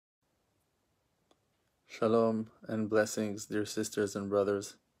Shalom and blessings, dear sisters and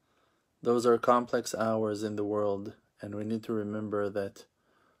brothers. Those are complex hours in the world, and we need to remember that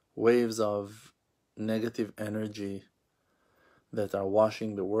waves of negative energy that are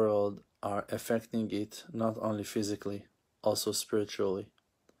washing the world are affecting it not only physically, also spiritually.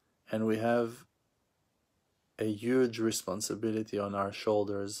 And we have a huge responsibility on our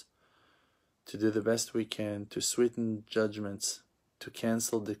shoulders to do the best we can to sweeten judgments, to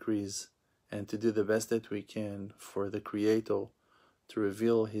cancel decrees, and to do the best that we can for the Creator to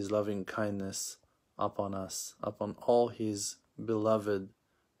reveal His loving kindness upon us, upon all His beloved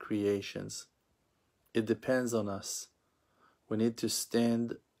creations. It depends on us. We need to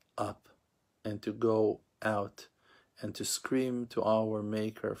stand up and to go out and to scream to our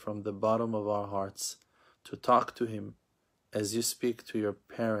Maker from the bottom of our hearts, to talk to Him as you speak to your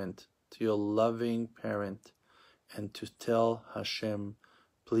parent, to your loving parent, and to tell HaShem,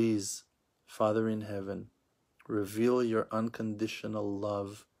 please, Father in heaven, reveal your unconditional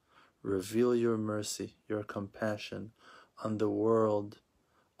love, reveal your mercy, your compassion on the world,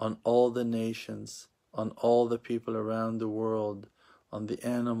 on all the nations, on all the people around the world, on the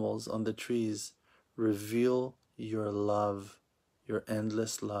animals, on the trees. Reveal your love, your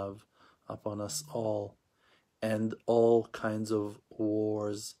endless love upon us all. End all kinds of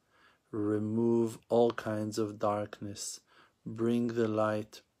wars, remove all kinds of darkness, bring the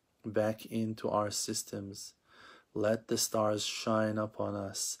light back into our systems. Let the stars shine upon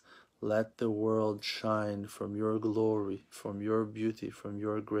us. Let the world shine from your glory, from your beauty, from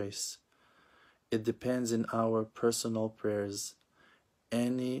your grace. It depends in our personal prayers.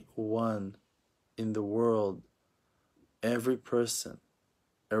 Anyone in the world, every person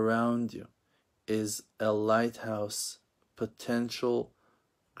around you is a lighthouse, potential,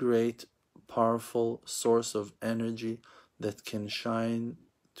 great, powerful source of energy that can shine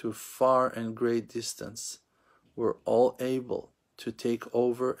to far and great distance. We're all able to take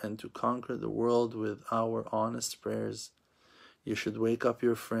over and to conquer the world with our honest prayers. You should wake up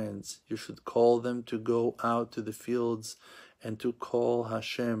your friends. You should call them to go out to the fields and to call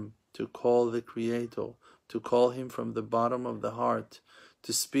HaShem, to call the Creator, to call Him from the bottom of the heart,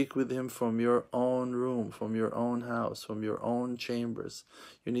 to speak with Him from your own room, from your own house, from your own chambers.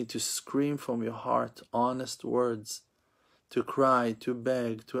 You need to scream from your heart honest words, to cry, to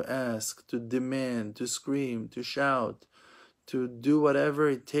beg, to ask, to demand, to scream, to shout, to do whatever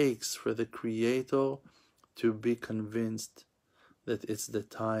it takes for the Creator to be convinced that it's the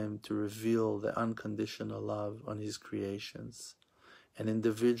time to reveal the unconditional love on His creations. An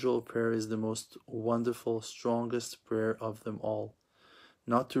individual prayer is the most wonderful, strongest prayer of them all.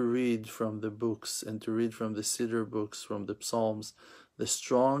 Not to read from the books and to read from the Siddur books, from the Psalms. The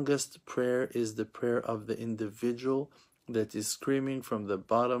strongest prayer is the prayer of the individual that is screaming from the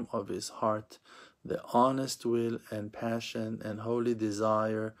bottom of his heart, the honest will and passion and holy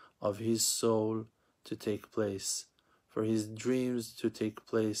desire of his soul to take place, for his dreams to take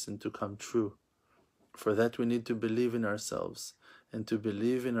place and to come true. For that we need to believe in ourselves, and to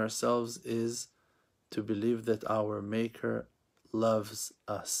believe in ourselves is to believe that our Maker loves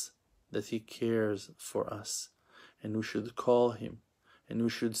us, that He cares for us, and we should call Him, and we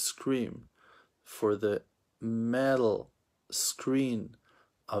should scream for the metal screen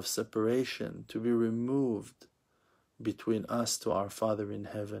of separation to be removed between us to our Father in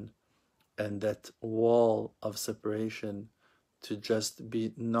heaven, and that wall of separation to just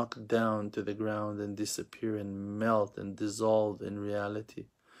be knocked down to the ground and disappear and melt and dissolve in reality,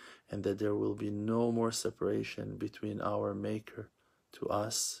 and that there will be no more separation between our Maker to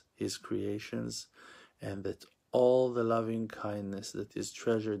us, His creations, and that all the loving kindness that is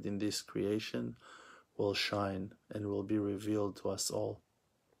treasured in this creation will shine and will be revealed to us all.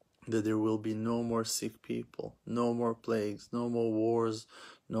 That there will be no more sick people, no more plagues, no more wars,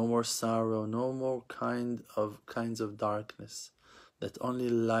 no more sorrow, no more kinds of darkness. That only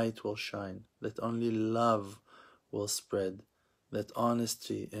light will shine, that only love will spread, that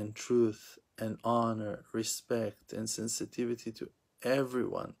honesty and truth and honor, respect and sensitivity to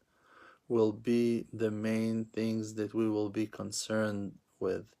everyone will be the main things that we will be concerned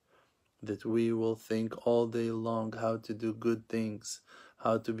with. That we will think all day long how to do good things,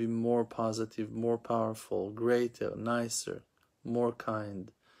 how to be more positive, more powerful, greater, nicer, more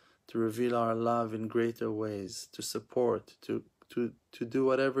kind, to reveal our love in greater ways, to support, to do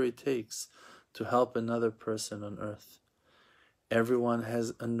whatever it takes to help another person on earth. Everyone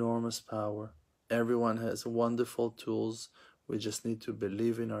has enormous power. Everyone has wonderful tools. We just need to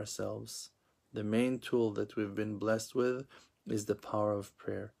believe in ourselves. The main tool that we've been blessed with is the power of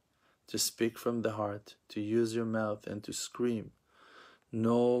prayer. To speak from the heart, to use your mouth and to scream.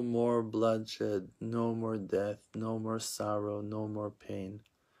 No more bloodshed, no more death, no more sorrow, no more pain.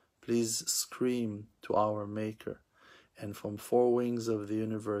 Please scream to our Maker, and from four wings of the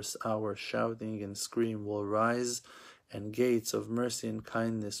universe our shouting and scream will rise, and gates of mercy and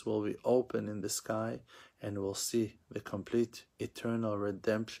kindness will be open in the sky, and we'll see the complete eternal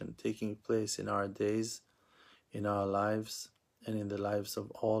redemption taking place in our days, in our lives, and in the lives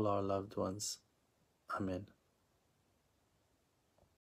of all our loved ones. Amen.